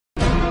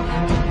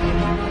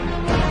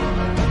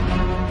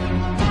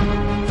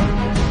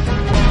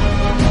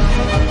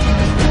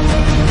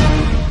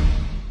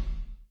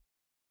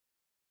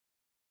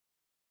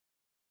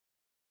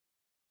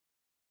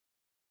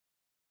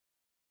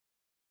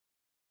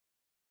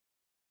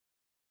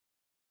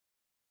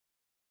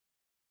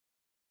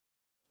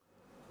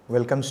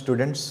Welcome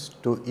students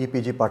to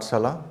EPG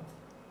Pathshala.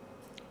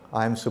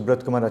 I am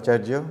Subrat Kumar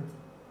Acharya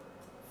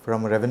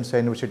from Ravenshaw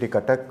University,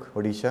 Cuttack,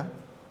 Odisha.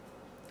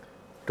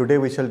 Today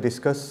we shall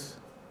discuss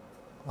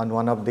on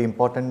one of the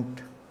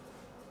important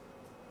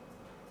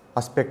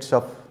aspects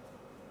of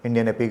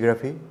Indian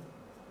epigraphy,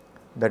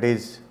 that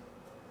is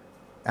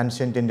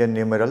ancient Indian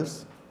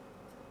numerals.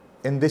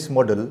 In this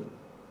module,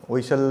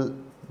 we shall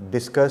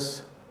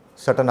discuss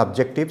certain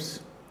objectives.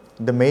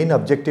 The main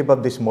objective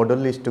of this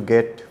module is to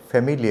get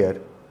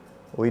familiar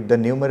with the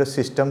numerous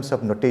systems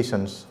of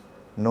notations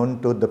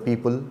known to the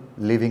people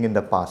living in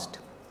the past.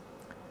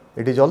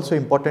 It is also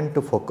important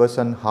to focus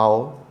on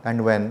how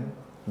and when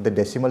the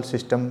decimal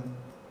system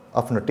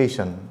of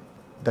notation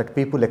that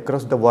people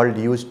across the world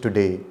use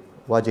today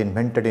was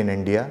invented in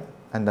India,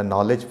 and the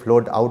knowledge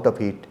flowed out of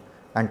it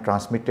and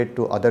transmitted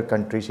to other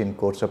countries in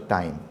course of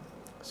time.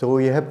 So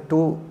we have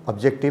two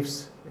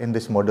objectives in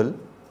this module.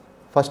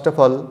 First of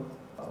all,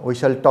 we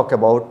shall talk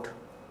about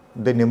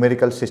the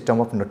numerical system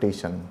of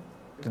notation.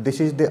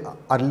 This is the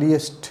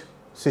earliest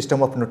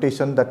system of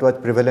notation that was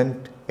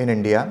prevalent in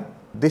India.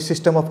 This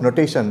system of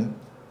notation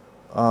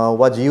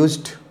was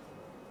used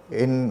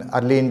in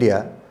early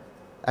India,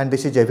 and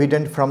this is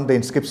evident from the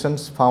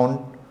inscriptions found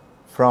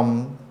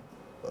from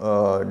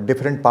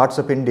different parts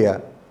of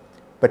India,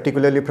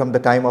 particularly from the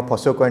time of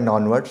Ashoka and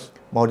onwards,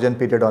 Mauryan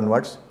period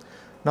onwards.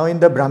 Now in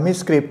the Brahmi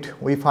script,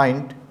 we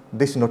find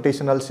this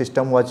notational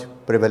system was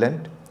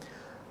prevalent,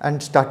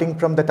 and starting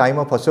from the time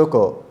of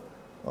Ashoka,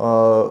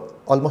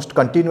 almost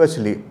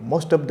continuously,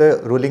 most of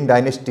the ruling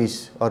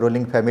dynasties or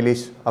ruling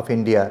families of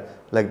India,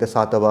 like the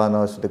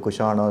Satavahanas, the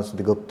Kushanas,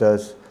 the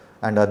Guptas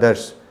and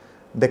others,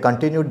 they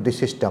continued this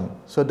system.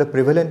 So the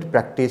prevalent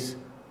practice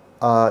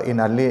in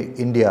early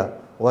India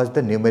was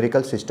the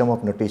numerical system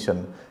of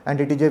notation, and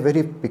it is a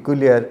very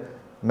peculiar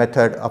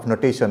method of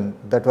notation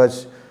that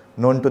was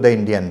known to the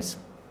Indians.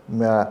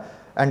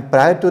 And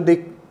prior to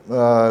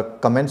the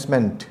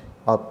commencement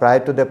or prior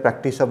to the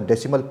practice of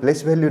decimal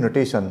place value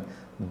notation,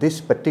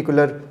 this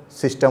particular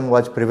system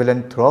was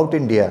prevalent throughout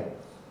India,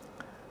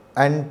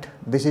 and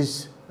this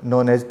is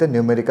known as the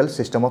numerical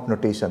system of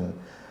notation.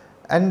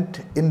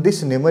 And in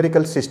this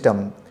numerical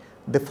system,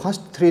 the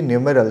first three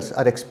numerals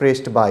are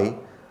expressed by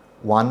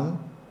 1,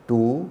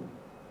 2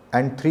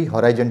 and 3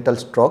 horizontal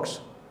strokes.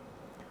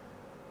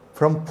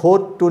 From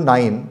 4 to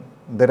 9,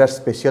 there are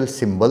special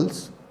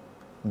symbols.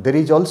 There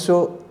is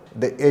also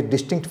a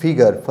distinct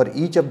figure for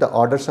each of the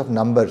orders of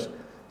numbers,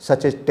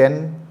 such as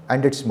 10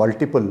 and its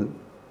multiple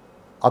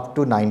up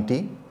to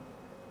 90,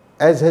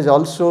 as has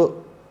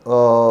also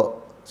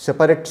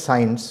separate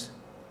signs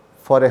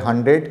for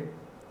 100,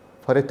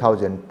 for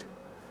 1000.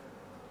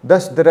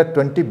 Thus there are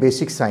 20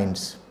 basic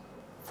signs.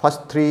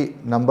 First three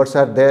numbers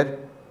are there,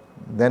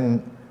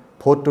 then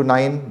 4 to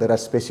 9 there are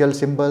special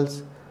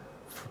symbols,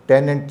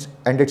 10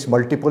 and its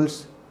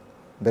multiples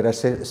there are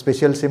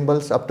special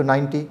symbols up to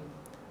 90,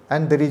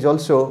 and there is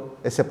also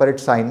a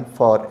separate sign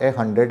for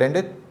 100 and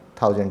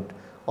 1000.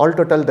 All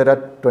total there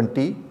are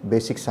 20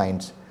 basic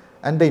signs,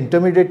 and the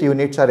intermediate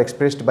units are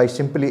expressed by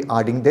simply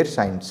adding their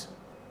signs.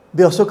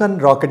 The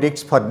Ashokan rock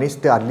edicts furnish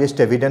the earliest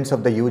evidence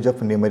of the use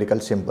of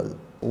numerical symbol.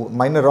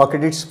 Minor rock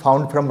edicts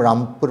found from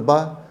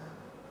Rampurba,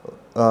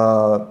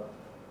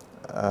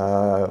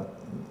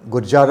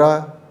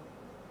 Gurjara,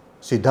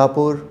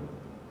 Siddhapur,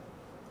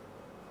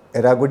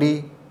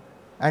 Eragudi,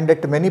 and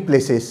at many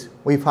places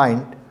we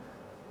find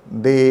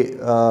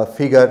the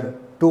figure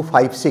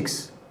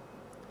 256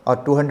 or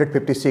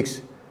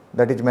 256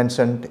 that is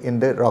mentioned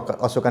in the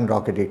Ashokan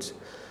rock edicts.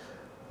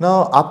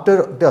 Now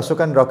after the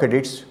Ashokan rock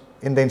edicts,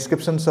 in the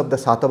inscriptions of the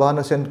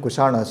Satavahanas and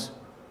Kushanas,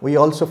 we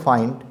also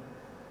find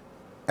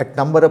at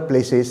number of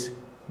places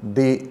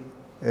the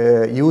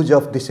use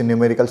of this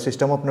numerical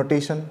system of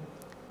notation.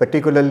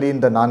 Particularly in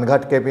the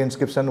Nanghat cave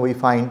inscription, we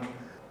find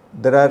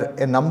there are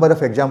a number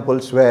of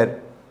examples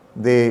where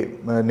the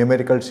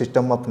numerical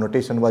system of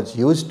notation was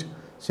used.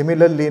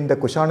 Similarly, in the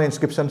Kushana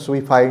inscriptions, we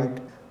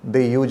find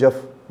the use of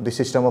the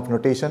system of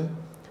notation.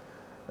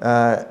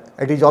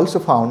 It is also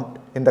found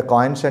in the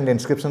coins and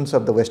inscriptions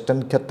of the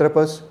Western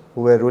Kshatrapas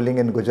who were ruling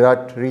in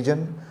Gujarat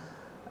region,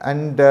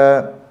 and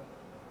the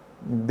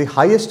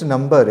highest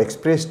number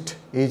expressed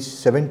is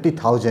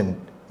 70,000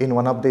 in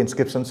one of the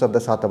inscriptions of the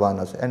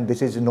Satavahanas, and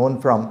this is known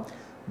from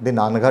the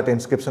Nanghat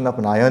inscription of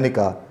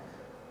Nayanika,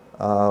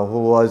 who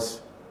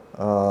was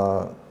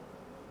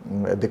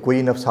the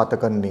queen of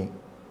Satakarni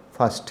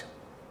first.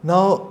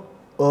 Now,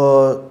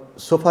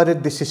 so far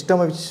as the system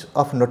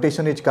of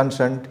notation is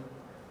concerned,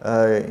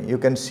 you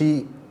can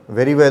see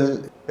very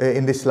well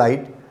in this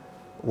slide.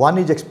 1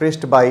 is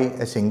expressed by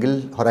a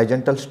single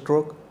horizontal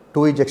stroke,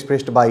 2 is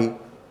expressed by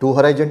 2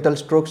 horizontal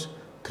strokes,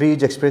 3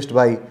 is expressed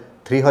by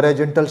 3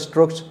 horizontal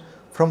strokes.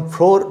 From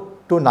 4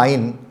 to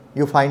 9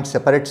 you find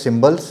separate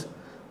symbols.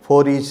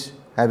 4 is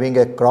having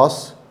a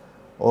cross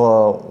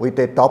with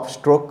a top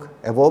stroke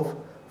above,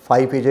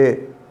 5 is a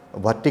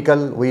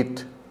vertical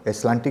with a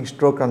slanting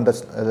stroke on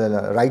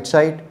the right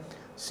side,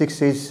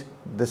 6 is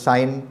the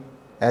sign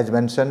as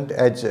mentioned,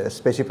 as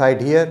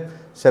specified here,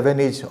 7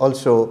 is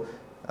also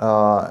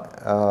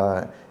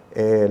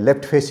a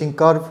left facing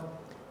curve,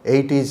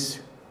 8 is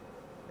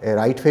a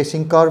right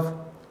facing curve,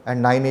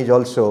 and 9 is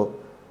also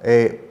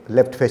a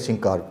left facing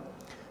curve.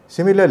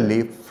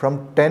 Similarly,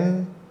 from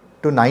 10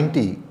 to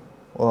 90,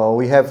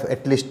 we have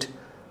at least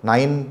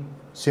 9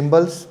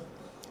 symbols,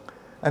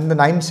 and the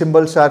 9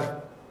 symbols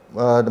are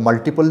the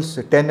multiples,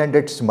 10 and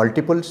its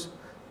multiples.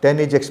 10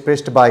 is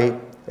expressed by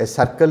a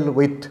circle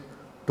with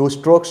 2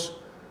 strokes,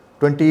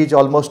 20 is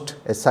almost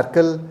a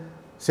circle.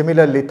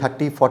 Similarly,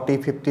 30,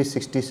 40, 50,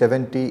 60,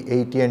 70,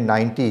 80 and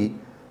 90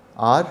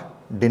 are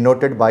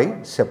denoted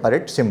by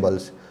separate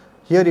symbols.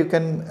 Here you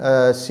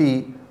can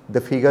see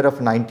the figure of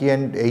 90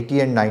 and 80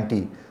 and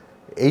 90.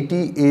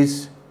 80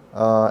 is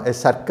a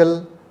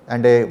circle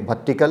and a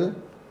vertical.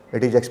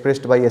 It is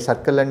expressed by a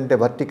circle and a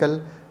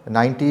vertical.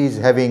 90 is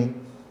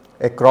having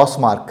a cross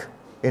mark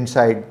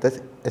inside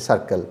a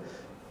circle.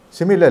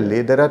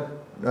 Similarly, there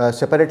are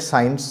separate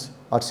signs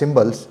or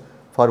symbols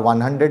for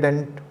 100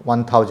 and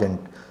 1000.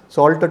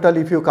 So, all total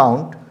if you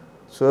count,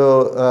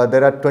 so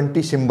there are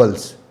 20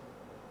 symbols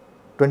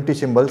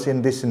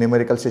in this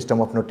numerical system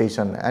of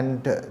notation,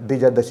 and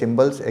these are the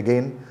symbols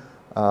again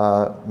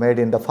made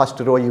in the first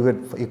row.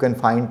 You can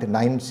find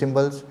 9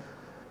 symbols,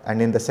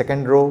 and in the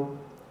second row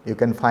you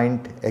can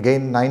find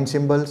again 9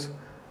 symbols,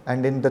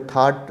 and in the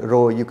third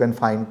row you can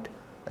find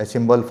a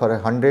symbol for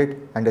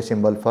 100 and a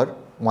symbol for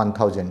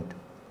 1000.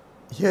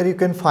 Here you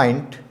can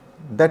find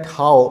that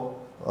how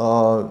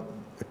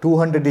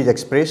 200 is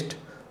expressed.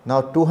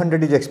 Now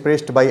 200 is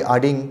expressed by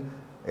adding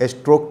a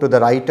stroke to the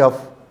right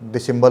of the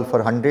symbol for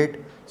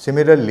 100.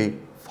 Similarly,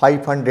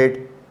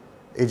 500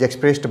 is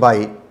expressed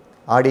by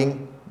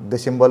adding the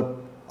symbol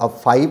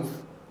of 5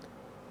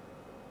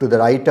 to the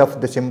right of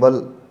the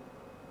symbol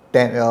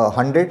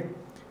 100,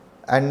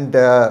 and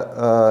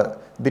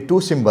the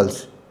two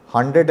symbols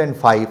 100 and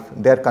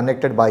 5, they are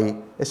connected by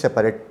a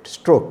separate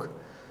stroke.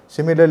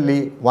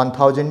 Similarly,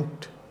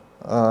 1000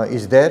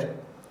 is there,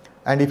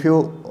 and if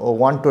you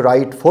want to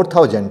write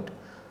 4000,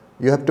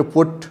 you have to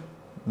put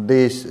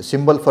this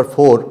symbol for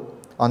 4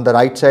 on the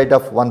right side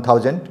of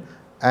 1000,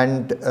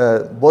 and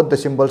both the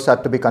symbols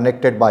are to be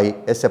connected by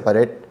a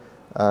separate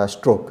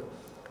stroke.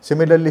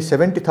 Similarly,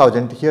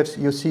 70,000, here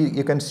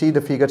you can see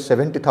the figure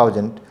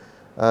 70,000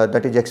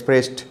 that is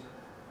expressed.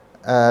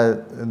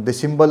 The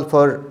symbol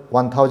for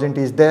 1000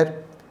 is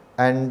there,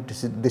 and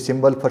the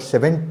symbol for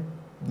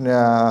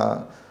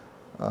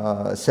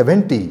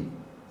 70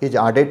 is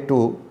added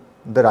to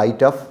the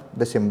right of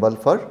the symbol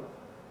for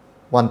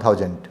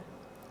 1000.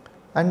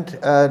 And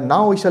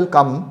now we shall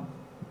come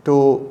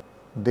to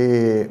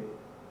the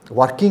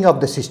working of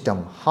the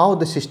system, how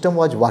the system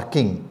was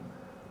working.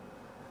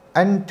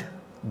 And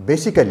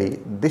basically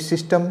this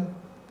system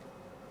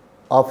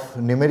of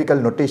numerical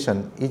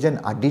notation is an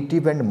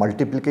additive and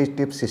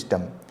multiplicative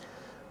system.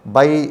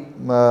 By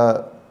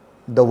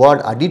the word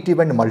additive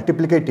and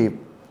multiplicative,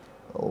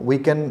 we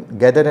can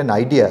gather an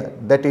idea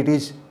that it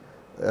is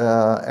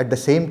at the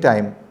same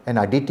time an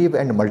additive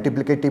and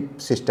multiplicative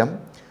system.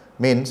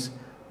 Means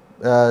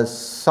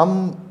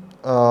some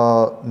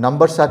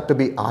numbers are to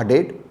be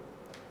added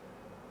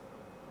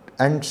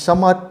and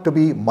some are to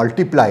be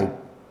multiplied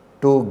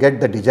to get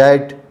the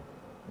desired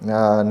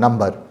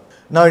number.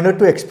 Now, in order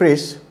to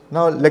express,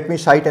 now let me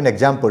cite an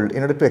example.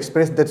 In order to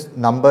express this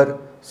number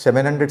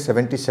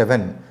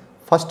 777,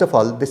 first of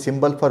all the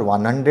symbol for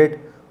 100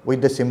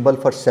 with the symbol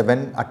for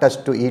 7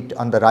 attached to it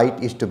on the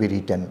right is to be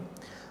written.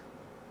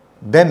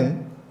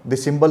 Then the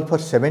symbol for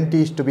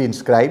 70 is to be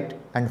inscribed,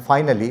 and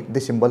finally the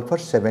symbol for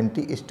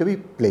 70 is to be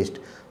placed.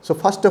 So,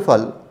 first of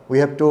all we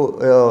have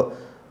to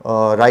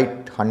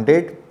write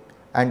 100,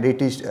 and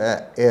it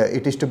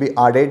is to be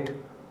added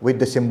with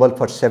the symbol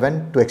for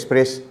 7 to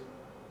express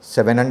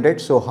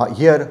 700. So,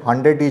 here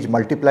 100 is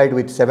multiplied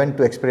with 7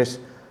 to express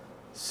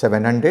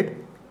 700.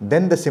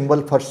 Then the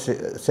symbol for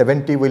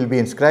 70 will be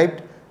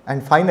inscribed,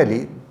 and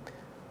finally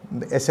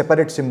a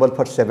separate symbol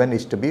for 7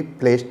 is to be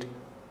placed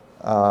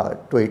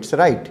to its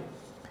right.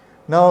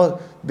 Now,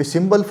 the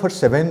symbol for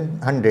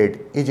 700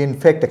 is in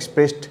fact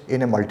expressed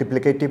in a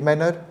multiplicative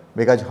manner,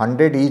 because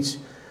 100 is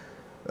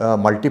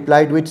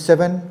multiplied with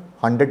 7,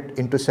 100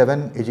 into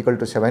 7 is equal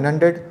to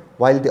 700,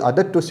 while the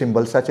other two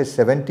symbols such as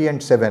 70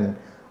 and 7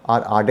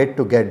 are added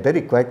to get the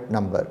required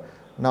number.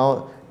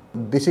 Now,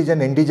 this is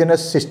an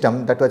indigenous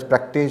system that was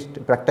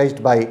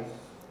practiced by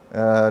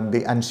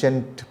the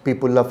ancient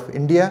people of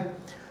India,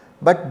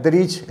 but there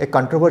is a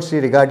controversy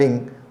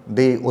regarding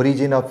the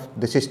origin of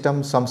the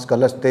system. Some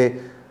scholars, they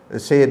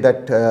say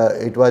that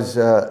it was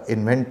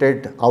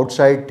invented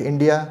outside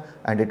India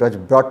and it was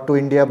brought to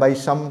India by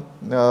some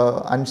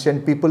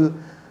ancient people,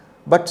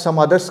 but some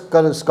other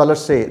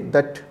scholars say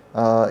that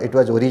it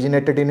was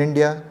originated in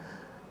India,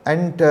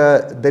 and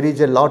there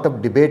is a lot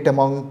of debate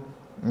among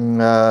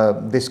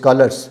the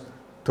scholars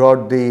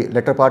throughout the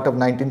latter part of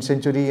 19th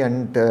century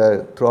and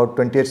throughout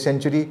 20th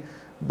century,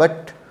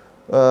 but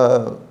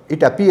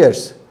it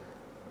appears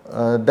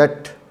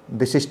that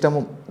the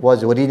system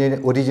was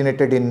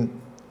originated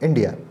in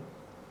India.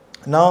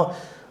 Now,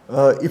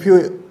 if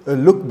you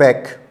look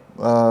back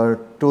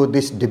to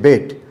this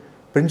debate,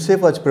 Prinsep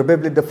was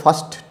probably the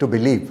first to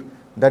believe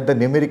that the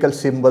numerical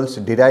symbols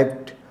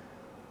derived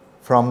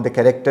from the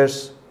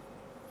characters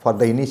for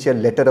the initial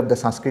letter of the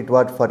Sanskrit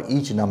word for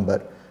each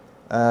number.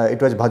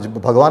 It was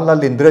Bhagwan Lal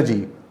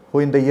Indraji who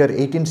in the year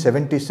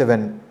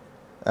 1877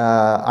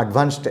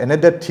 advanced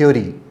another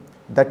theory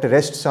that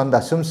rests on the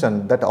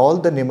assumption that all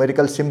the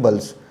numerical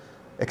symbols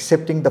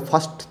excepting the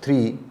first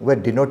three were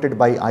denoted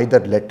by either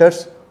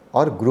letters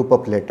or group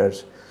of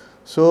letters.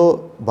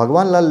 So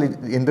Bhagwan Lal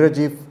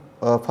Indraji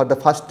for the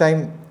first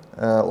time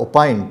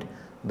opined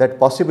that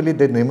possibly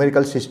the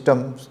numerical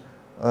systems,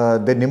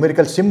 the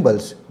numerical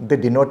symbols, they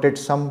denoted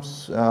some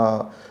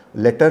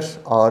letters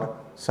or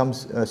some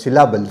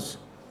syllables.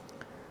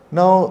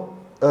 Now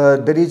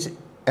there is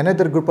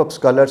another group of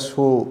scholars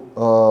who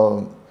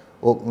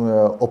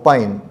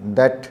opine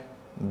that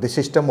the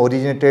system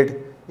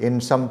originated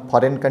in some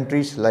foreign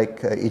countries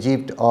like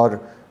Egypt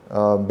or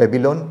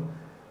Babylon,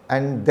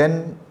 and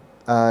then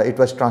it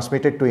was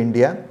transmitted to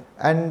India,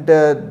 and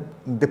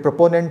the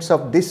proponents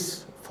of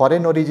this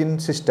foreign origin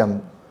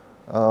system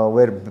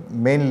were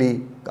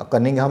mainly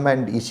Cunningham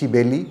and E.C.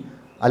 Bailey.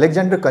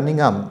 Alexander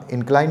Cunningham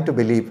inclined to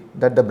believe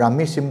that the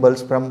Brahmi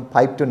symbols from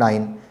 5 to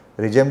 9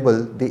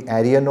 resemble the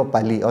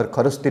Aryano-Pali or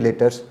Kharosthi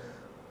letters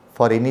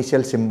for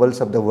initial symbols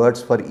of the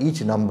words for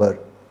each number,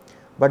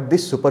 but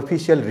this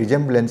superficial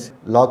resemblance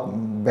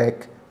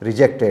Lockback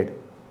rejected.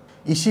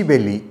 E.C.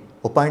 Bailey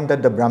opined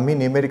that the Brahmi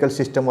numerical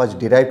system was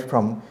derived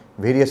from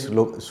various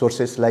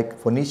sources like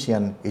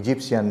Phoenician,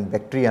 Egyptian,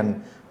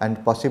 Bactrian,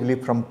 and possibly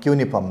from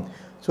cuneiform.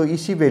 So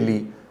E.C.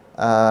 Bailey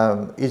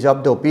is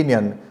of the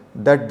opinion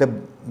that the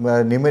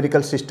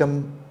numerical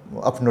system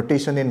of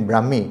notation in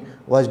Brahmi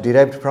was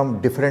derived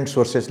from different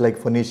sources like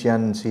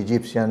Phoenicians,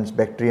 Egyptians,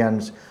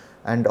 Bactrians,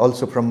 and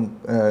also from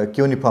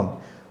cuneiform.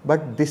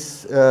 But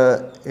this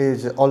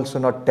is also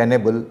not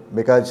tenable,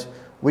 because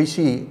we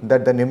see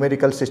that the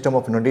numerical system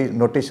of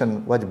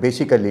notation was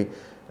basically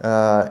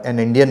an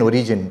Indian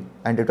origin,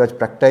 and it was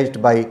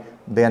practiced by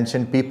the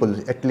ancient people,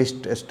 at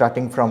least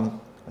starting from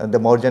the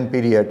Mauryan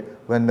period,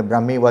 when the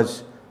Brahmi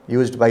was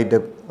used by the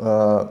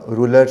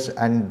rulers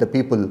and the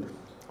people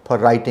for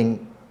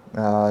writing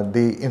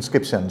the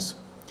inscriptions.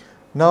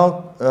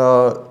 Now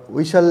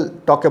we shall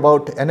talk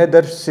about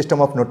another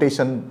system of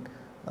notation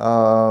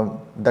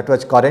that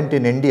was current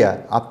in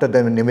India after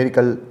the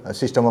numerical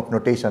system of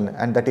notation,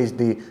 and that is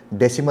the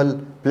decimal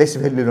place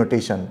value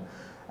notation.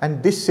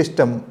 And this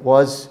system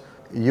was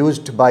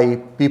used by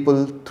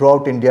people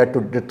throughout India,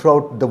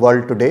 throughout the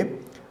world today.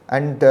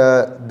 And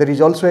there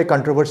is also a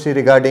controversy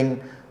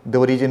regarding the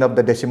origin of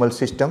the decimal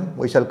system.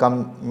 We shall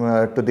come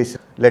to this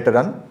later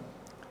on.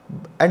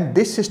 And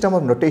this system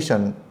of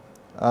notation,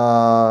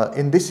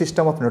 in this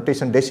system of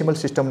notation, decimal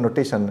system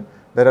notation,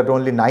 there are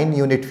only 9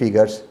 unit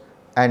figures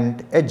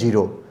and a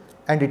 0,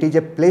 and it is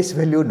a place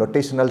value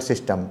notational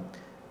system,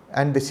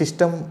 and the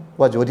system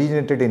was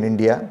originated in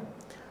India.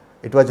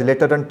 It was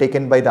later on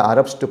taken by the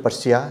Arabs to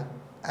Persia,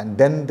 and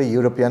then the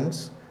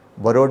Europeans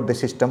borrowed the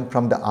system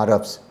from the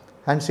Arabs.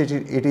 Hence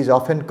it is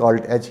often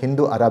called as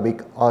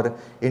Hindu-Arabic or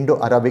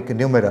Indo-Arabic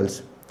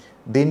numerals.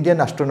 The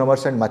Indian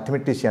astronomers and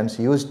mathematicians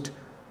used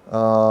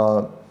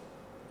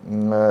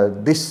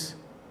this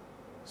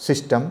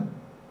system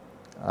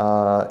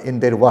in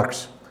their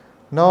works.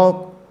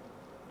 Now,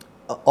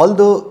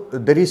 although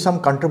there is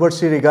some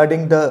controversy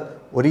regarding the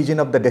origin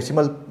of the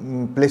decimal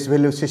place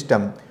value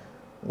system,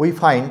 we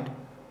find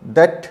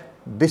that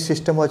this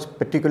system was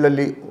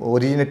particularly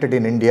originated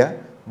in India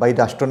by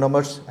the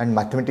astronomers and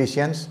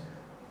mathematicians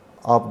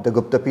of the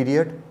Gupta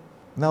period.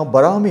 Now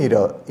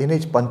Vidya-mitra in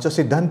his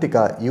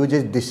Panchasiddhantika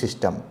uses this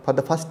system. For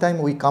the first time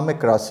we come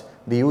across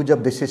the use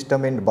of this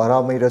system in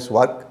Vidya-mitra's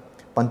work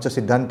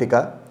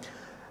Panchasiddhantika,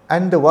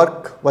 and the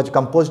work was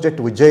composed at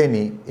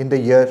Ujjayini in the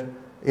year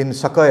in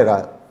Saka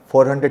era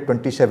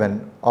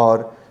 427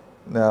 or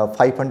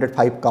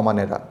 505 Common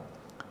Era.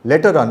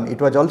 Later on it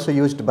was also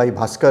used by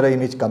Bhaskara in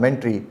his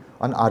commentary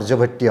on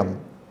Arjabhatyam.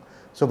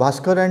 So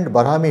Bhaskara and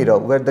Vidya-mitra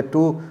were the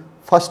two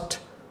first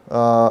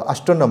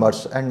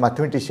astronomers and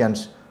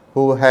mathematicians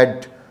who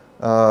had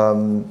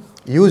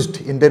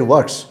used in their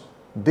works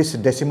this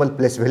decimal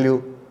place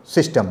value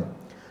system.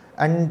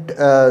 And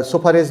so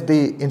far as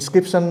the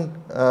inscription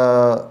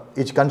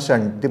is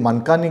concerned, the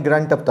Mankani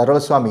grant of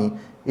Taralaswamy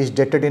is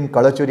dated in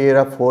Kalachuri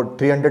era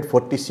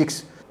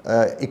 346,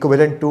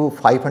 equivalent to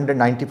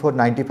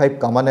 594-95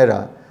 Common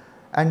Era,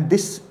 and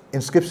this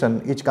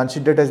inscription is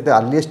considered as the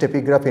earliest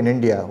epigraph in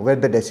India where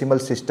the decimal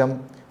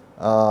system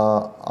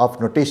of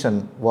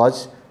notation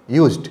was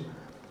used.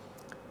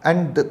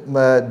 And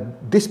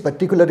this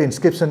particular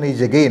inscription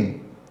is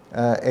again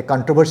a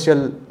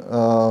controversial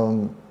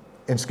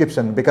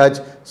inscription,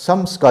 because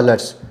some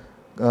scholars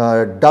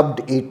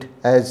dubbed it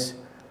as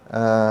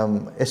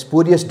a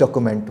spurious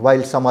document,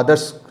 while some other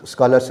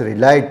scholars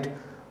relied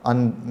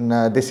on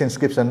this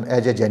inscription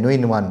as a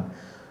genuine one.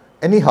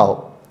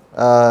 Anyhow,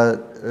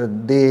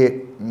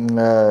 the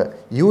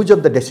use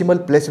of the decimal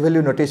place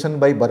value notation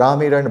by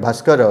Vidya-mitra and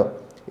Bhaskara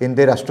in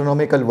their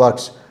astronomical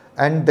works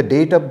and the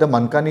date of the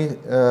Mankani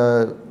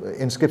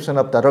inscription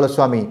of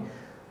Taralaswamy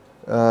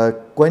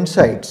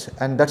coincides,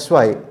 and that is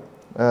why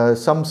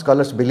some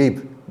scholars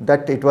believe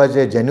that it was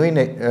a genuine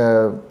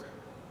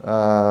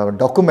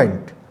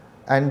document,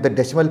 and the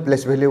decimal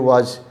place value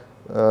was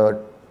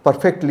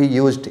perfectly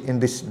used in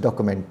this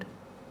document.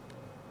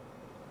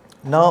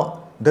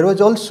 Now, there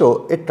was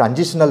also a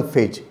transitional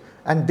phase,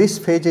 and this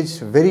phase is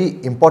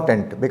very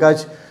important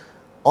because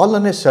all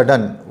on a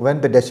sudden,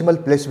 when the decimal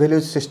place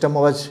value system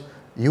was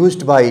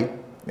used by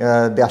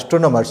the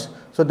astronomers,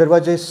 so there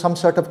was some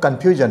sort of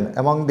confusion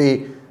among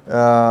the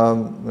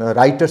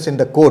writers in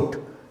the court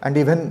and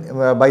even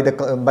by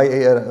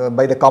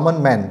the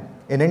common man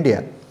in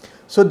India.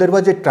 So there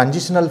was a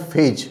transitional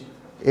phase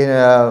in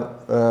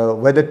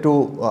whether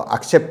to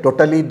accept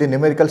totally the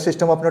numerical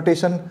system of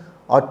notation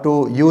or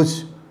to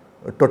use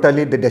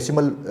totally the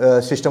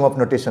decimal system of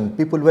notation.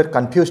 People were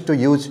confused to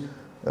use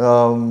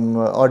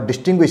or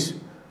distinguish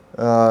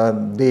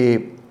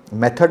the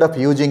method of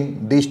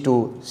using these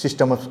two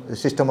system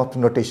of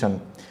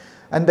notation,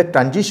 and the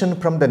transition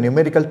from the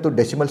numerical to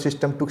decimal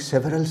system took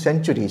several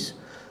centuries.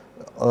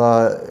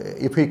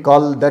 If we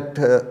call that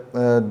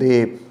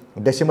the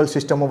decimal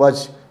system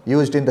was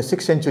used in the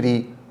 6th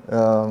century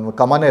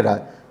Common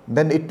Era,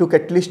 then it took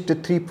at least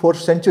 3-4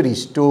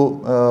 centuries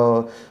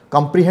to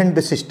comprehend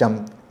the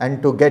system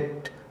and to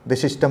get the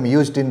system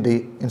used in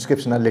the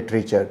inscriptional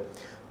literature.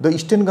 The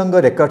Eastern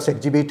Ganga records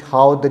exhibit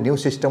how the new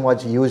system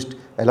was used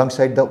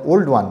alongside the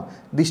old one.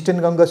 The Eastern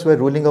Gangas were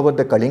ruling over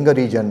the Kalinga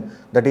region,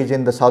 that is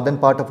in the southern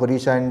part of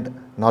Orissa and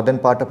northern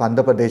part of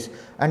Andhra Pradesh,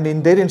 and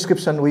in their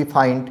inscription we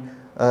find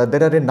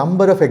there are a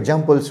number of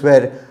examples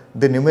where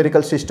the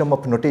numerical system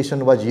of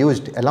notation was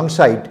used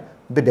alongside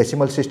the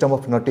decimal system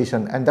of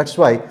notation, and that's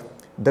why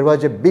there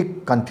was a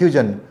big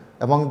confusion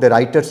among the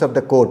writers of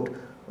the court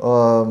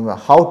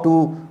how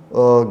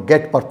to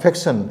get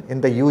perfection in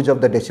the use of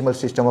the decimal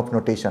system of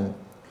notation.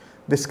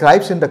 The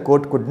scribes in the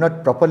court could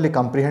not properly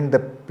comprehend the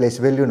place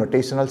value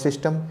notational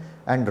system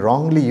and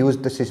wrongly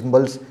used the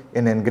symbols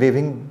in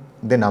engraving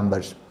the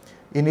numbers.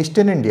 In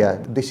Eastern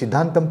India, the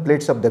Siddhantam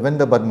plates of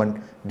Devendra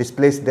Burman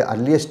displays the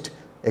earliest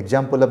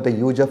example of the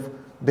use of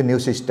the new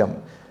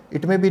system.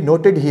 It may be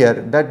noted here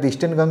that the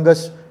Eastern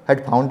Gangas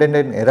had founded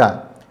an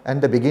era,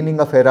 and the beginning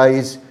of era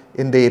is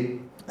in the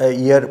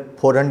year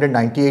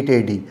 498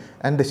 AD,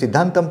 and the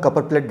Siddhantam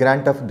copperplate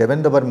grant of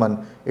Devendra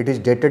Burman, it is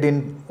dated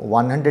in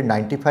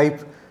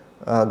 195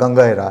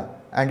 Ganga era,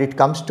 and it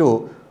comes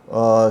to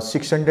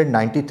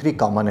 693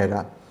 Common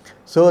Era.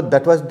 So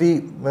that was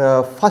the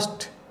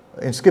first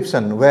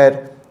inscription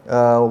where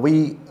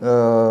we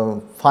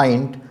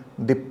find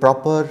the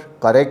proper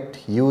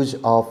correct use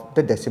of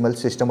the decimal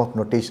system of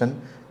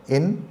notation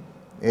in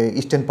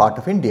eastern part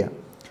of India.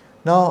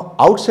 Now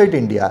outside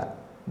India,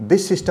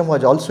 this system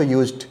was also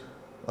used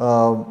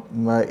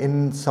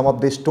in some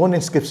of the stone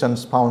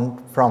inscriptions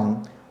found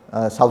from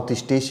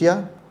Southeast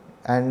Asia,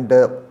 and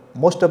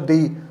most of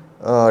the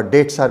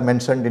dates are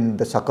mentioned in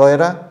the Saka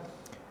era.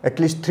 At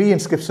least 3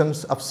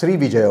 inscriptions of Sri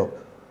Vijaya,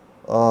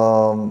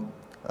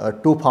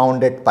 2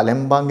 found at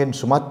Palembang in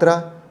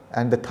Sumatra,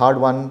 and the third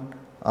one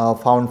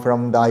found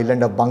from the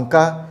island of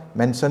Bangka,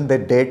 mention the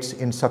dates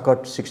in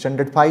Saka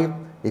 605,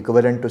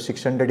 equivalent to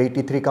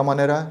 683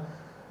 Common Era.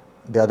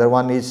 The other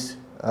one is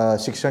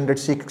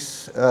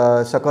 606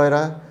 Saka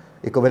era,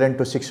 equivalent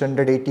to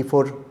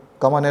 684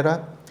 Common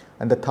Era,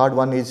 and the third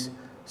one is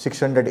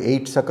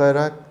 608 Saka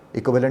era,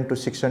 equivalent to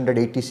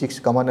 686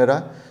 Common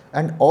Era,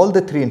 and all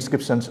the 3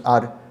 inscriptions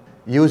are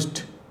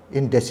used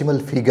in decimal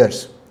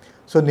figures.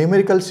 So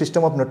numerical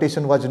system of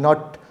notation was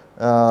not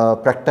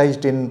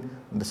practiced in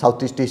the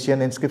Southeast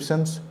Asian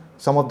inscriptions,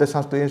 some of the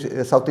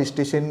Southeast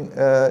Asian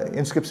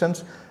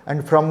inscriptions,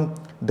 and from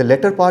the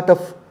later part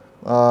of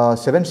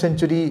 7th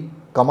century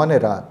Common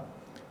Era,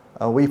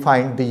 we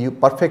find the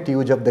perfect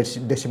use of the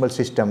decimal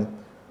system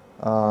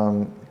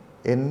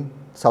in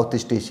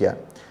Southeast Asia.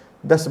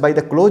 Thus, by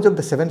the close of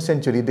the 7th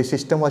century, the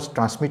system was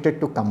transmitted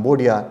to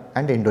Cambodia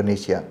and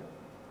Indonesia.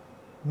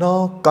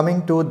 Now,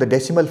 coming to the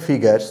decimal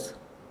figures,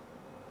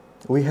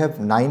 we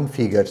have 9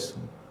 figures,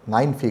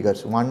 1,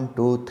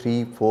 2,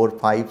 3, 4,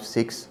 5,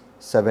 6,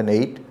 7,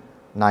 8,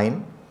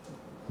 9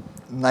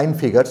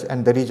 figures,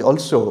 and there is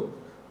also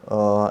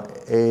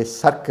a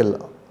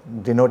circle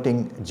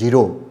denoting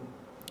 0.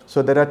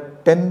 So, there are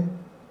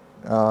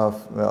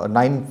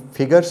 9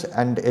 figures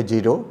and a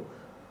 0.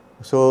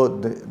 So,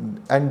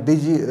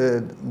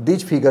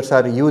 these figures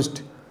are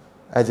used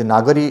as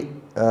Nagari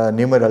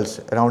numerals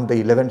around the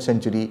 11th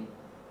century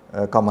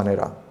Common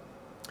Era.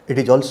 It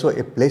is also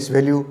a place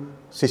value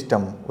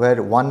system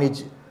where 1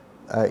 is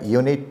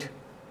unit,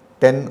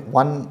 10,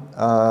 1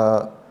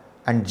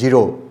 and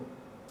 0.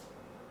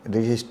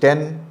 This is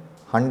 10,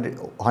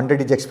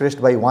 100 is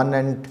expressed by 1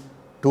 and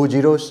 2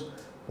 zeros,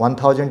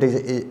 1000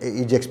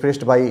 is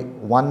expressed by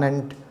 1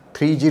 and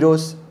 3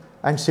 zeros,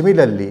 and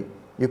similarly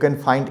you can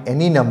find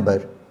any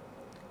number,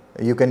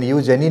 you can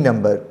use any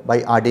number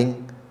by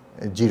adding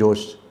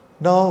zeros.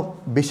 Now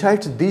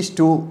besides these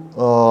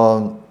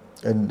 2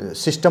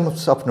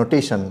 systems of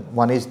notation,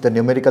 one is the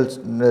numerical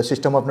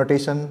system of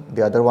notation,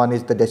 the other one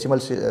is the decimal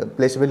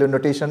place value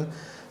notation,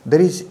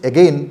 there is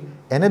again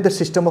another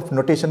system of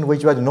notation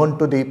which was known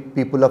to the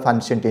people of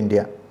ancient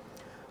India.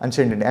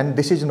 And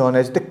this is known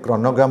as the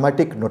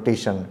chronogrammatic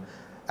notation.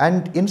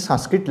 And in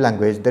Sanskrit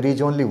language, there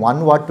is only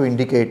one word to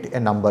indicate a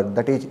number,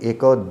 that is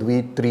eka,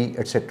 dvi, tri,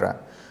 etc.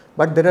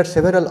 But there are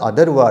several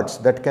other words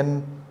that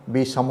can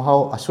be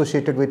somehow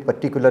associated with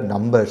particular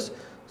numbers.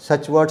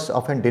 Such words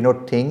often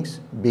denote things,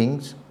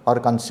 beings, or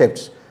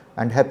concepts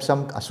and have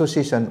some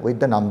association with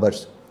the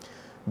numbers.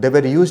 They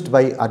were used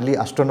by early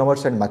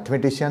astronomers and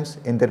mathematicians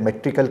in their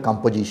metrical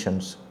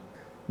compositions.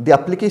 The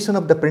application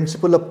of the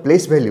principle of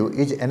place value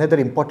is another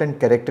important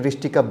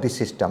characteristic of this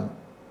system.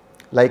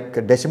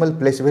 Like decimal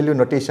place value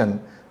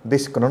notation,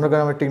 this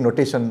chronogrammatic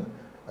notation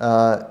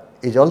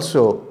is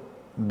also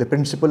the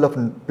principle of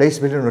place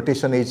value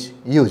notation is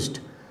used.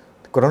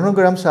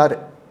 Chronograms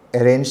are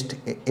arranged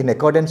in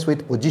accordance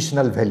with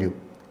positional value,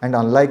 and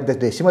unlike the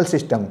decimal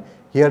system,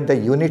 here the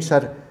units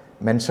are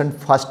mentioned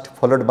first,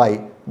 followed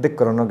by the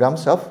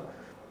chronograms of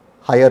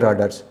higher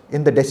orders.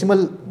 In the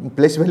decimal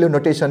place value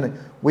notation,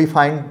 we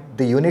find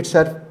the units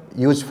are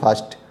used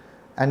first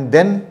and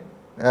then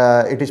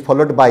it is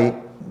followed by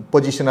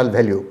positional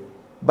value.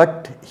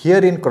 But here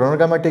in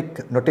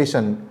chronogrammatic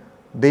notation,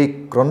 the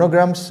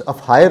chronograms of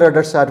higher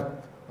orders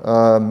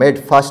are made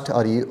first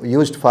or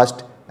used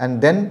first,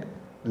 and then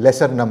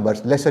lesser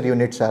numbers, lesser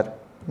units are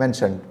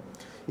mentioned.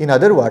 In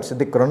other words,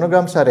 the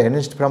chronograms are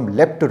arranged from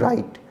left to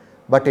right,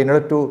 but in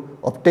order to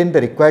obtain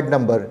the required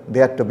number,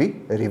 they are to be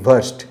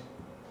reversed.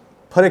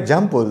 For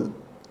example,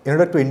 in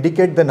order to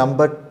indicate the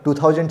number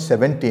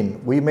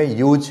 2017, we may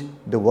use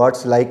the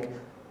words like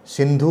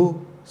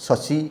Sindhu,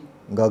 Sashi,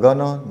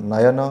 Gagana,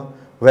 Nayana,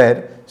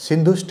 where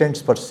Sindhu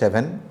stands for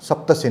 7,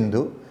 Sapta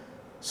Sindhu,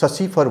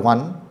 Sashi for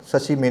 1,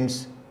 Sashi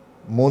means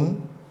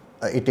moon,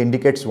 it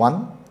indicates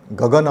 1,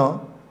 Gagana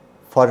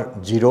for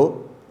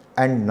 0,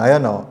 and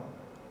Nayana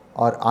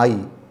or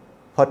eye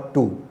for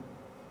 2,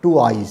 2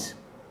 eyes.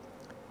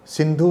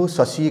 Sindhu,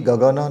 Sashi,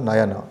 Gagana,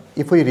 Nayana.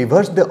 If we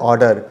reverse the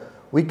order,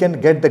 we can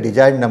get the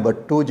desired number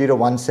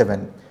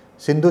 2017.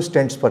 Sindhu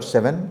stands for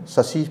 7,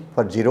 Sashi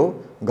for 0,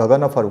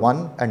 Gagana for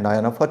 1 and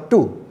Nayana for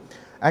 2.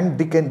 And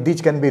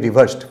these can be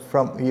reversed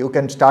from, you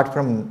can start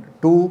from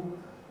 2,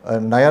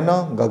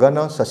 Nayana,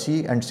 Gagana,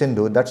 Sashi and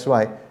Sindhu. That's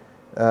why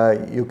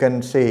you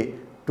can say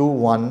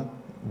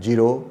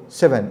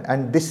 2107,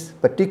 and this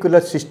particular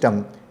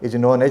system is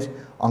known as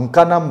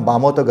Ankanam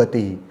Bamota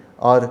Gati,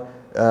 or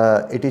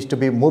it is to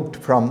be moved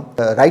from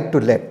right to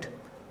left.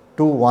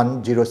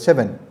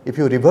 2107. If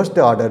you reverse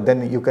the order,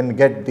 then you can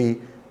get the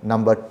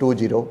number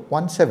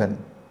 2017.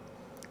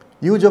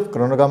 Use of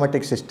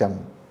chronogrammatic system.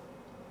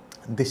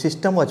 The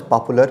system was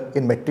popular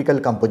in metrical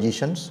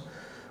compositions.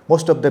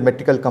 Most of the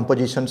metrical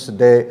compositions,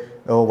 they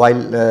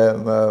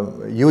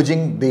while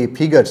using the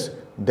figures,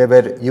 they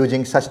were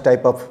using such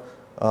type of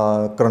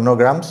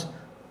chronograms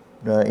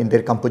in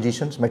their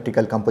compositions,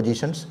 metrical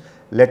compositions.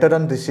 Later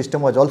on, the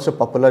system was also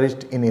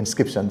popularized in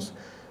inscriptions.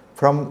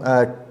 From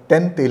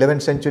 10th,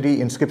 11th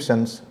century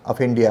inscriptions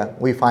of India,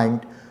 we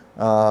find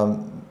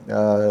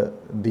the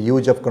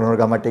use of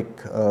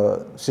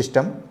chronogrammatic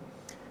system.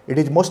 It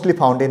is mostly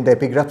found in the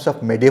epigraphs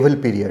of medieval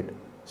period.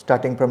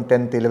 Starting from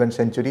 10th, 11th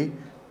century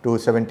to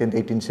 17th,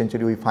 18th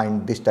century, we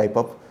find this type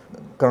of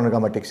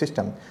chronogrammatic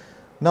system.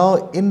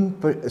 Now, in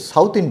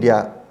South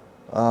India,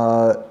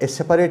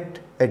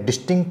 a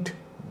distinct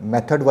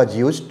method was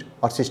used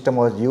or system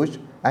was used,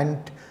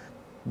 and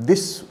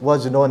this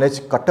was known as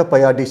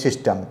Kattapayadi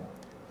system,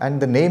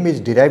 and the name is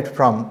derived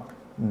from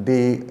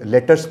the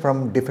letters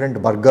from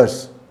different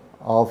burghers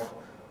of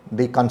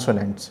the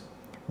consonants.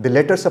 The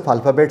letters of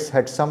alphabets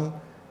had some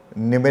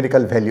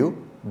numerical value.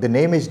 The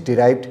name is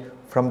derived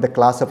from the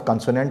class of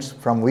consonants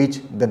from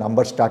which the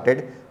number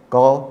started.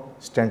 Ka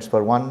stands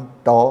for 1,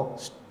 Ta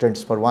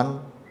stands for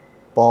 1,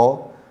 Pa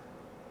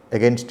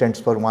again stands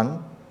for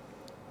 1.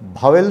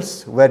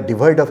 Vowels were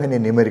devoid of any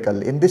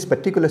numerical. In this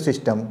particular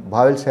system,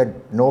 vowels had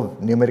no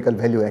numerical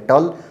value at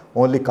all.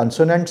 Only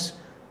consonants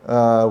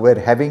were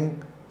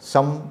having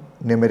some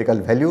numerical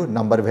value,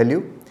 number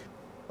value.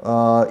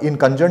 In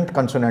conjunct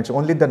consonants,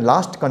 only the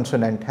last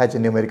consonant has a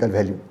numerical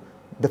value.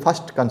 The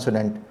first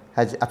consonant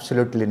has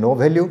absolutely no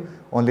value.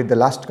 Only the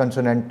last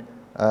consonant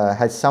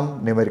has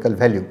some numerical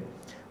value.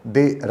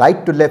 The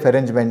right to left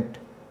arrangement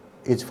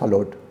is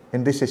followed.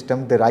 In this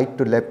system, the right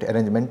to left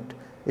arrangement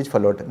is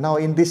followed. Now,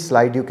 in this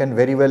slide, you can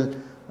very well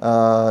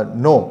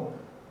know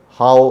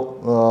how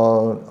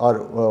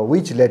or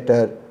which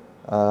letter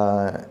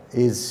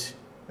is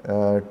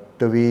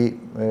to be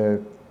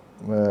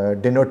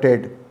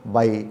denoted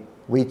by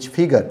which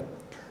figure.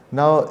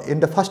 Now, in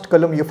the first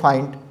column, you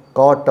find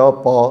Ka, Ta,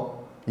 Pa,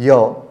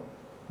 Ya,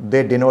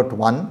 they denote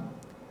 1.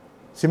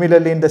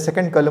 Similarly, in the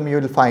second column, you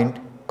will find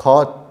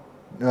Kha,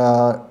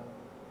 Tha,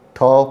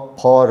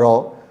 Pa,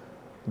 Ra,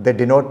 they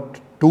denote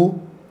 2.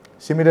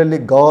 Similarly,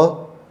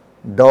 Ga,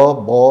 Da,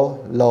 Ba,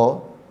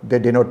 La, they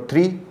denote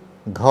 3.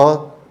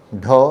 Gha,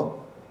 Dha,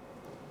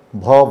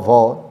 Bha,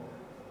 Va,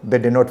 they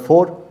denote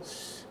 4.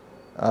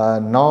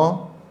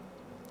 Na,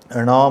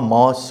 Na,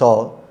 Ma,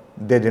 Sa,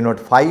 they denote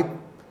 5.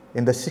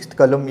 In the sixth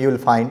column, you will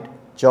find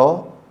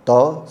Cha,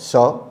 Ta,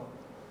 Sa,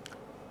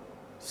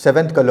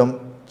 7th column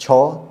cha,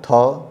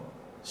 tha,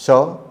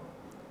 sha.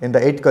 In the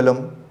 8th column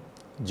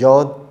ja,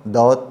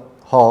 da,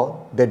 ha,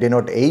 they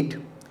denote 8.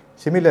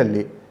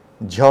 Similarly,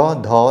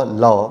 jha, dha,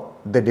 la,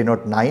 they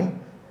denote 9,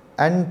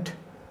 and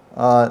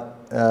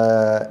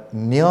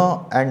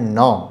nya and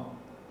na,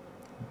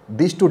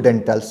 these two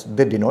dentals,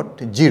 they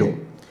denote 0.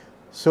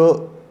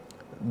 So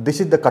this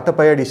is the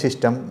Kattapayadi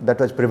system that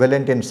was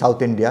prevalent in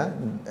South India,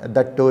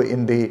 that too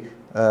in the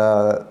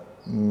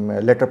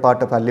later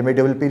part of early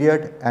medieval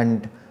period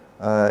and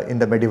in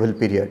the medieval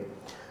period.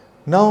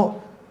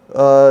 Now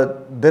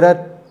there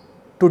are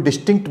two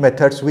distinct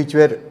methods which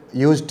were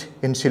used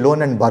in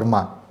Ceylon and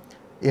Burma.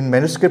 In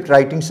manuscript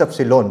writings of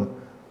Ceylon,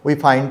 we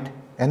find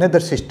another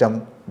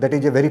system that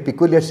is a very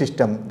peculiar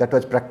system that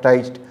was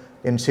practiced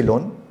in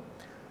Ceylon,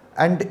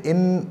 and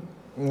in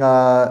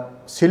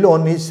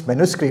Ceylonese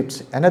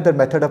manuscripts another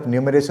method of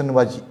numeration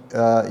was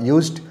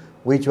used,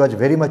 which was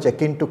very much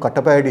akin to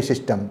Kattapayadi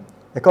system.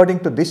 According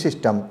to this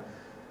system,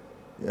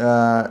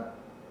 ka,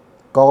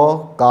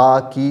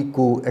 ka, ki,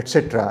 ku,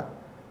 etc.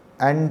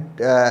 and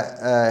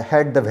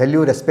had the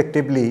value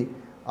respectively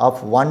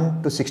of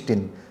 1 to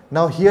 16.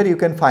 Now here you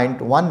can find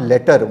one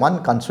letter,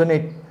 one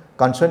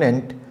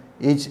consonant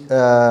is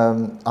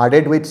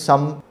added with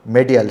some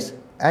medials,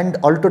 and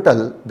all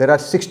total there are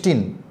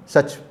 16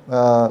 such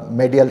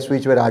medials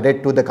which were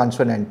added to the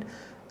consonant,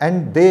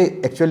 and they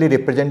actually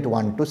represent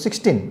 1 to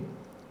 16.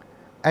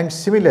 And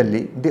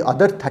similarly, the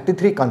other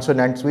 33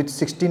 consonants with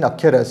 16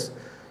 akharas,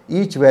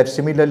 each were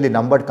similarly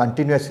numbered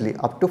continuously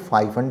up to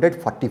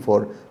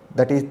 544.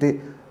 That is the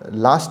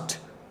last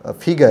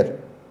figure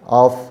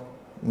of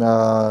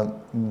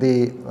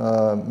the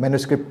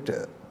manuscript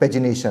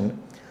pagination.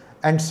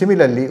 And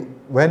similarly,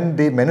 when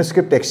the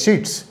manuscript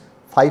exceeds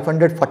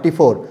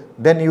 544,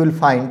 then you will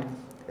find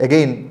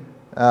again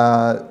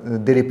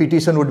the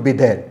repetition would be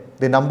there.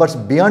 The numbers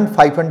beyond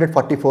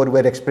 544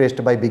 were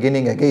expressed by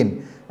beginning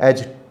again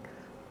as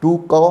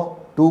 2 ka,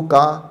 2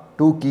 ka,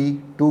 2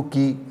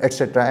 ki,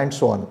 etc. and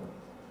so on.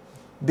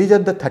 These are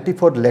the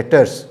 34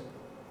 letters,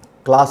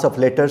 class of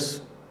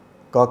letters: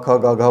 ka, kha,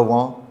 ga, gha,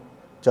 wa,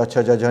 cha,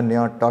 cha, ja, ja,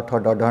 nya, ta, tha,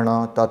 da, dha,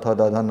 na, ta, tha,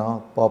 da, dha, na,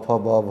 pa, pha,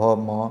 ba, bha,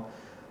 ma,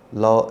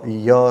 la,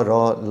 ya,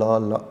 ra, la,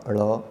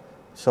 la,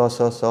 sa,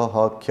 sa, sa,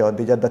 ha, kya.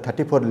 These are the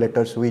 34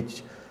 letters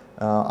which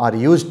are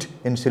used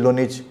in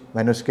Ceylonese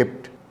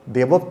manuscript.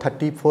 The above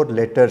 34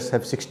 letters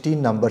have 16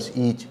 numbers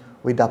each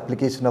with the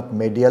application of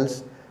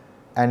medials,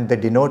 and they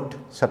denote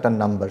certain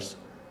numbers.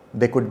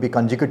 They could be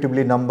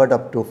consecutively numbered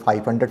up to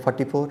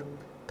 544,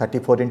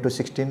 34 into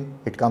 16,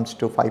 it comes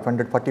to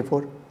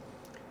 544.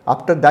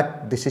 After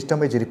that, the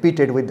system is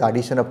repeated with the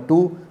addition of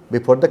 2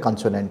 before the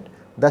consonant.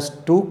 Thus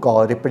 2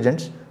 ka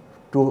represents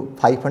to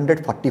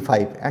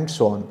 545 and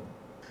so on.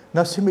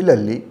 Now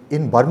similarly,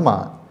 in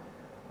Burma,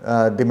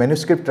 the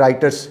manuscript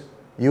writers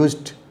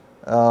used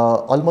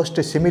almost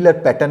a similar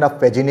pattern of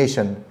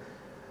pagination,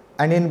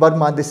 and in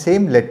Burma the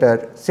same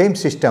letter, same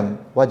system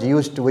was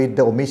used with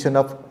the omission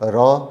of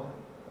ra,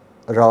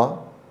 ra,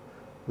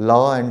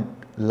 la and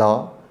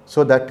la,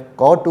 so that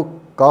ka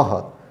to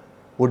kaha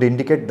would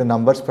indicate the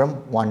numbers from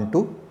 1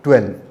 to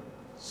 12.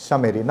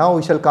 Summary. Now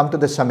we shall come to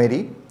the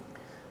summary.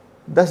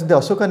 Thus the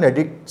Ashokan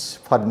edicts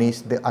furnish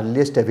the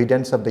earliest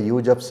evidence of the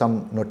use of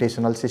some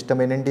notational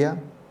system in India,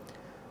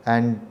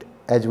 and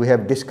as we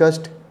have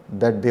discussed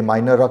that the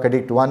Minor Rock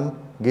Edict 1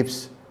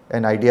 gives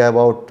an idea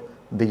about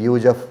the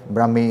use of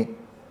Brahmi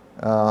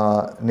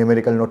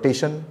numerical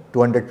notation.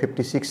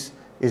 256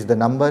 is the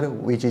number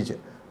which is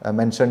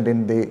mentioned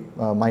in the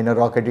Minor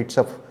Rock Edicts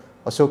of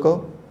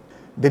Ashoka.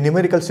 The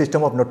numerical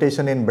system of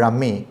notation in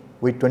Brahmi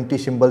with 20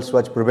 symbols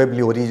was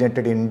probably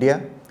originated in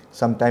India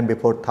sometime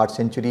before 3rd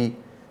century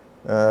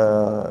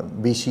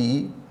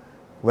BCE,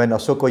 when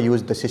Ashoka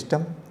used the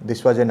system.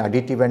 This was an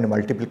additive and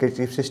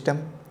multiplicative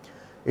system.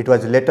 It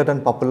was later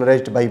on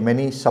popularized by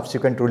many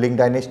subsequent ruling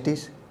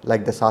dynasties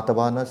like the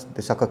Satavahanas,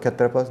 the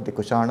Sakakyatrapas, the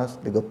Kushanas,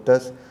 the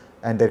Guptas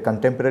and their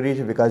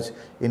contemporaries, because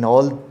in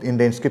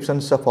the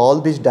inscriptions of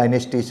all these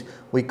dynasties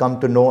we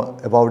come to know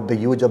about the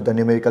use of the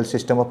numerical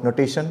system of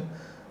notation,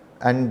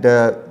 and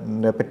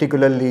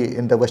particularly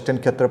in the Western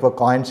Kyatrapa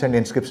coins and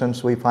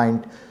inscriptions we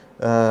find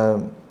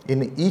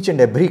in each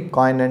and every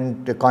coin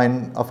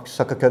of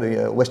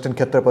Western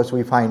Kyatrapas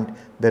we find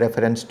the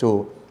reference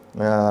to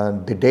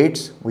the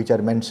dates which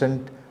are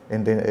mentioned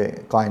in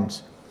the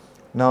coins.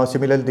 Now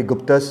similarly the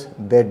Guptas,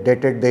 they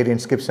dated their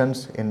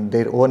inscriptions in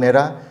their own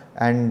era,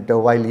 and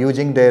while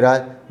using the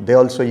era they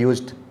also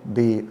used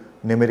the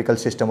numerical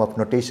system of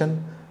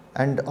notation,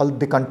 and all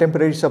the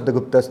contemporaries of the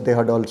Guptas they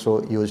had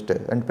also used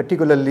it. And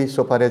particularly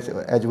so far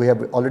as we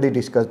have already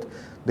discussed,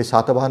 the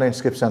Satavahana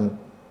inscription,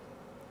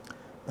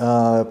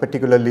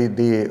 particularly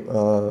the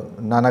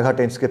Nanaghata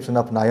inscription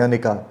of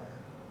Nayanika,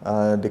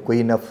 the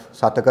queen of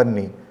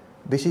Satakarni.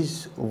 This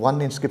is one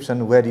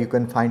inscription where you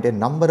can find a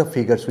number of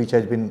figures which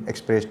has been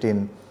expressed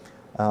in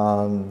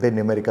the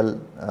numerical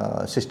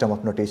system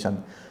of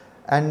notation.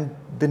 And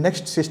the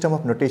next system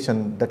of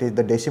notation, that is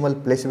the decimal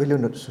place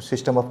value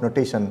system of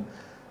notation,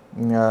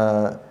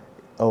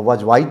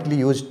 was widely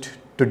used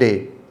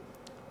today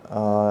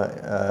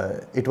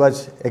It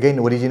was again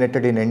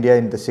originated in India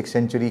in the 6th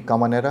century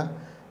Common Era.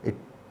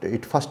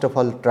 It first of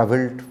all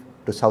traveled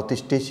to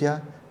Southeast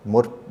Asia,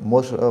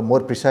 more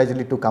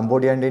precisely to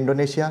Cambodia and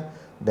Indonesia,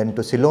 then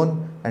to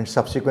Ceylon, and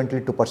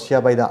subsequently to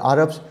Persia by the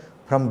Arabs.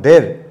 From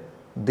there,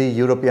 the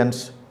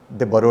Europeans,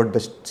 they borrowed the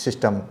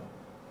system.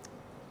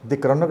 The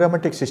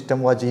chronogrammatic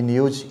system was in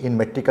use in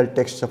metrical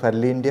texts of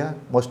early India,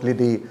 mostly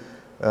the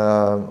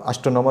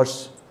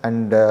astronomers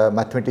and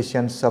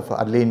mathematicians of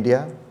early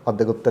India of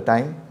the Gupta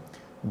time.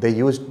 They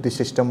used the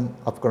system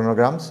of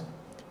chronograms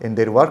in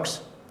their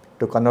works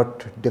to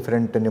connote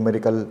different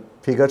numerical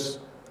figures.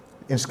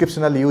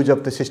 Inscriptional use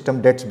of the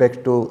system dates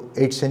back to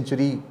 8th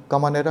century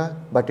Common Era,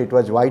 but it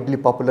was widely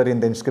popular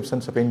in the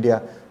inscriptions of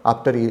India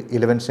after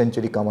 11th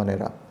century Common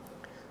Era.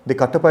 The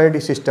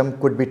Kattapayadi system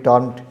could be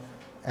termed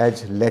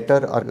as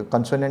letter or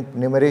consonant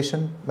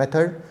numeration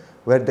method,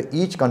 where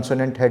each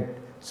consonant had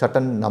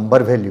certain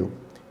number value.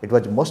 It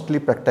was mostly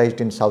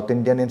practiced in South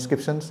Indian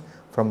inscriptions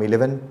from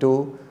 11th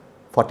to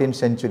 14th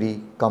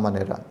century Common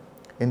Era.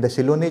 In the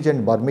Ceylonese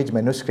and Burmese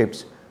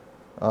manuscripts,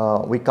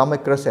 we come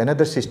across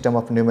another system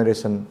of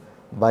numeration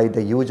by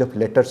the use of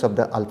letters of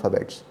the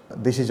alphabets.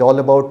 This is all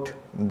about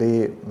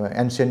the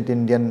ancient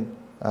Indian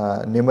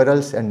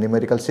numerals and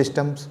numerical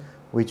systems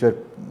which were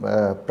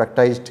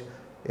practiced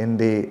in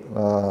the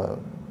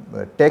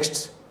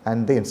texts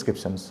and the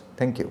inscriptions.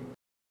 Thank you.